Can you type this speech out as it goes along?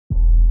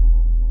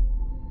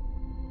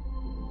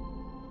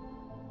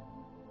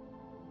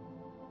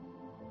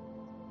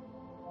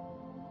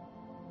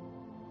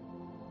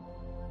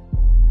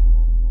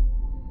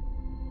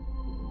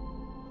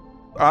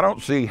I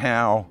don't see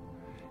how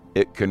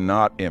it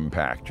cannot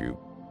impact you.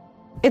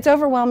 It's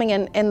overwhelming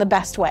in the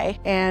best way,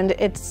 and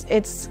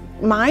it's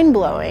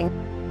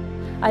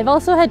mind-blowing. I've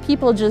also had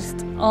people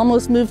just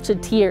almost move to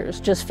tears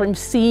just from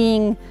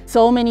seeing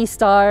so many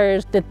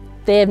stars that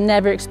they have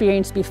never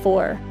experienced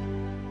before.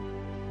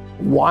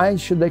 Why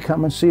should they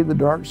come and see the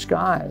dark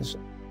skies?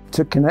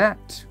 To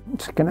connect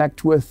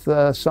with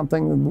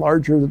something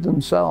larger than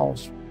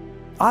themselves.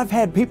 I've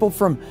had people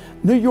from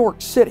New York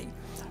City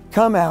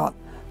come out,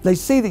 they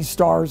see these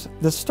stars,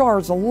 the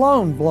stars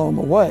alone blow them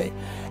away,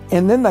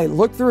 and then they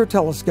look through a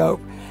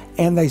telescope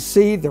and they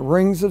see the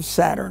rings of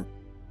Saturn.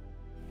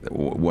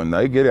 When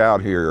they get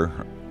out here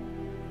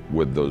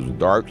with those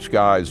dark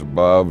skies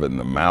above and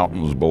the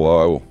mountains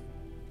below,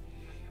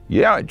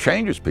 yeah, it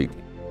changes people.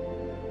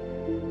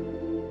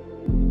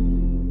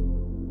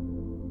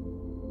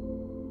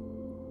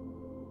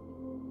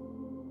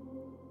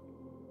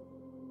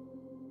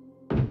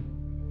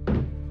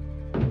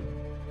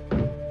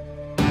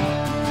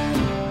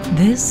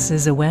 This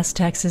is a West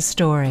Texas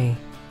story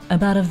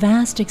about a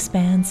vast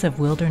expanse of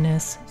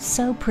wilderness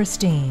so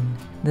pristine,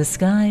 the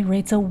sky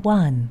rates a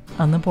 1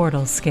 on the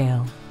Bortles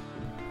Scale.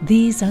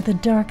 These are the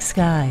dark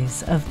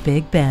skies of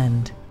Big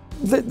Bend.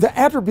 The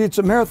attributes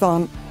of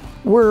Marathon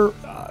were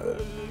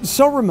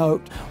so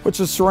remote,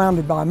 which is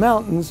surrounded by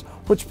mountains,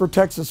 which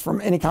protects us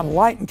from any kind of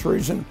light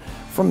intrusion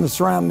from the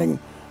surrounding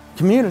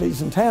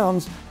communities and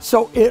towns.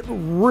 So it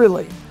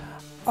really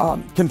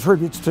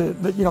contributes to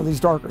these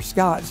darker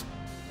skies.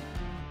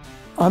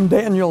 I'm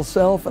Daniel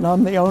Self, and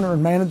I'm the owner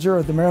and manager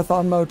of the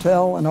Marathon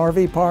Motel and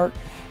RV Park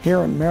here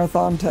in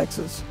Marathon,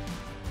 Texas.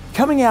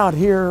 Coming out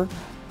here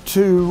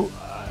to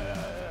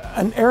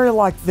an area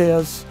like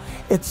this,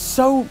 it's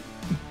so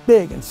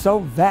big and so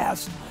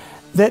vast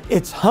that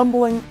it's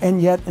humbling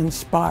and yet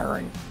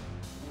inspiring.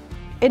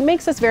 It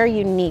makes us very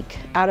unique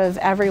out of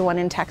everyone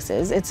in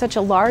Texas. It's such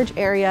a large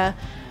area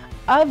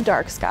of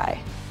dark sky.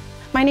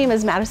 My name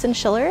is Madison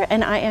Schiller,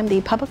 and I am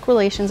the Public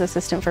Relations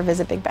Assistant for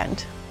Visit Big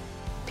Bend.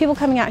 People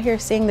coming out here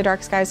seeing the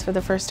dark skies for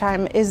the first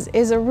time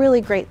is a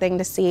really great thing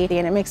to see,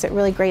 and it makes it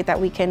really great that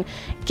we can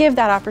give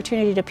that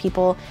opportunity to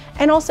people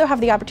and also have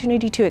the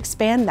opportunity to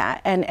expand that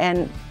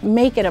and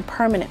make it a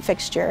permanent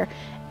fixture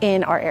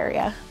in our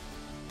area.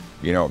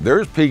 You know,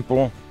 there's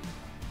people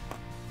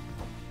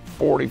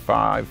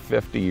 45,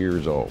 50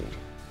 years old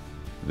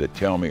that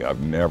tell me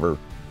I've never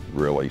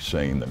really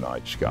seen the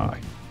night sky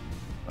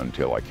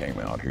until I came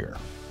out here.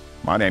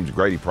 My name's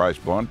Grady Price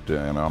Blunt,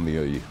 and I'm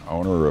the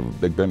owner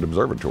of Big Bend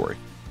Observatory.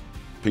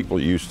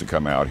 People used to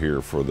come out here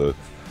for the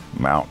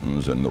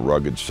mountains and the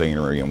rugged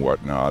scenery and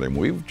whatnot, and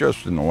we've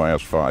just in the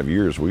last 5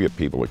 years, we get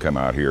people that come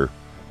out here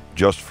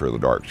just for the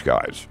dark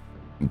skies.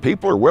 And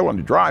people are willing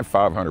to drive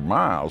 500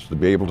 miles to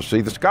be able to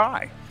see the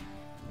sky.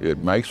 It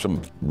makes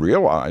them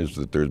realize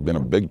that there's been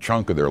a big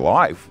chunk of their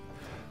life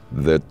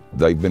that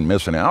they've been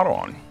missing out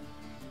on.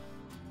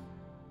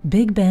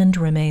 Big Bend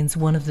remains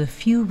one of the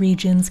few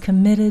regions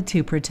committed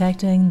to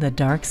protecting the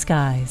dark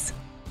skies.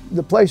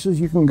 The places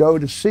you can go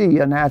to see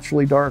a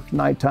naturally dark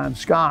nighttime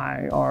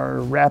sky are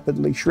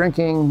rapidly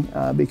shrinking,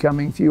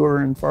 becoming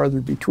fewer and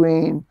farther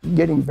between,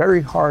 getting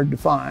very hard to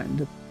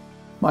find.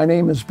 My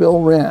name is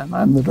Bill Wren.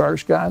 I'm the Dark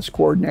Skies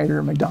Coordinator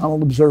at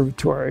McDonald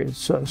Observatory.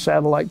 It's a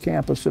satellite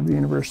campus of the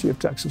University of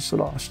Texas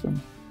at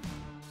Austin.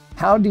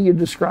 How do you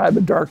describe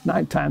a dark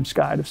nighttime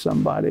sky to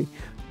somebody?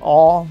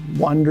 Awe,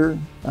 wonder,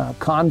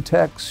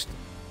 context.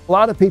 A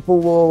lot of people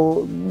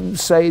will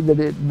say that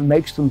it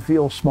makes them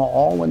feel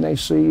small when they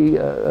see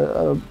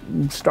a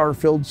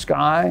star-filled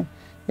sky,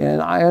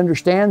 and I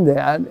understand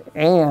that,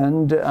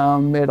 and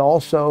it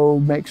also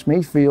makes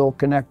me feel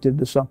connected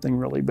to something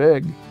really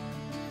big.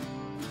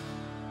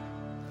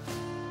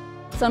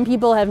 Some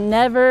people have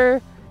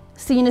never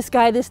seen a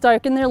sky this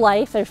dark in their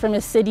life. They're from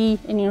a city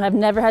and have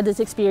never had this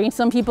experience.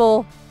 Some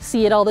people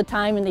see it all the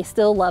time and they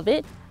still love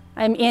it.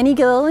 I'm Annie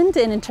Gilliland,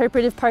 an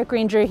interpretive park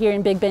ranger here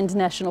in Big Bend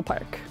National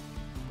Park.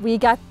 We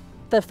got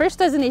the first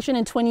designation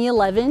in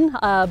 2011,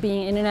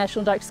 being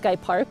International Dark Sky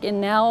Park,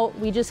 and now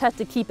we just have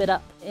to keep it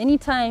up.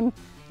 Anytime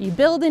you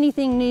build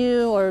anything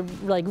new or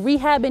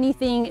rehab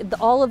anything,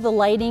 all of the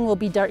lighting will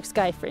be dark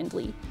sky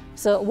friendly.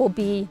 So it will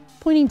be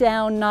pointing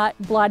down, not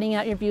blotting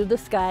out your view of the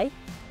sky.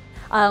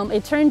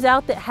 It turns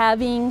out that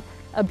having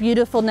a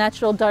beautiful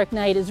natural dark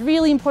night is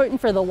really important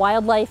for the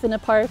wildlife in the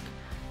park.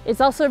 It's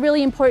also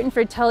really important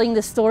for telling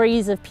the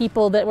stories of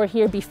people that were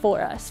here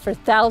before us. For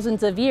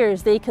thousands of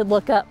years, they could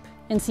look up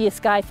and see a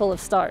sky full of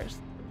stars.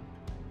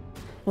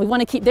 We want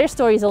to keep their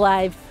stories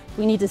alive.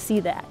 We need to see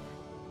that.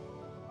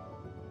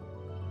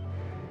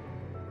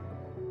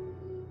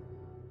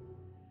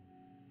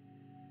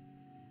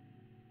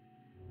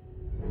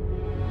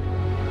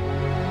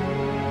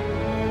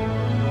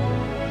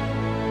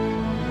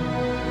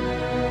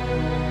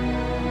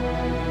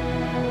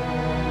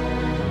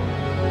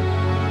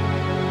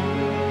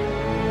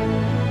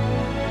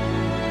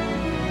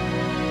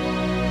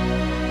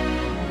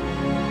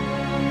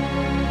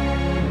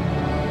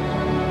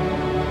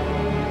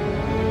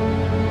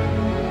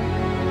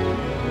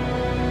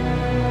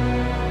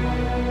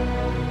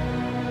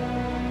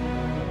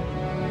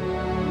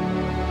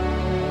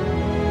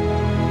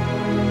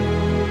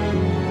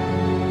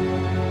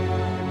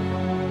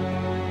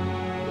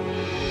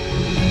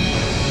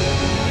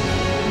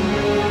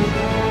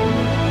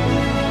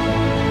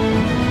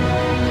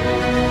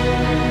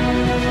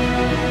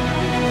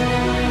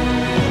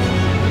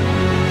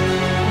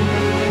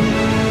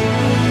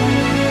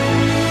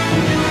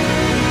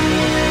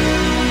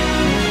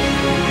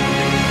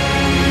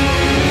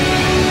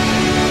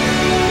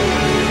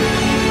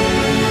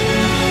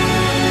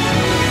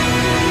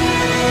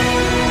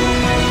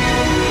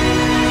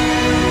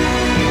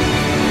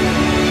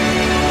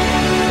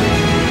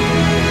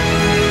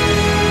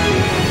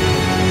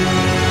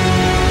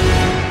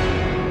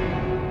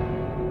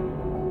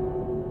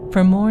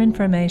 For more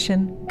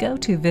information, go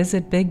to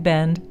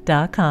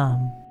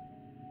visitbigbend.com.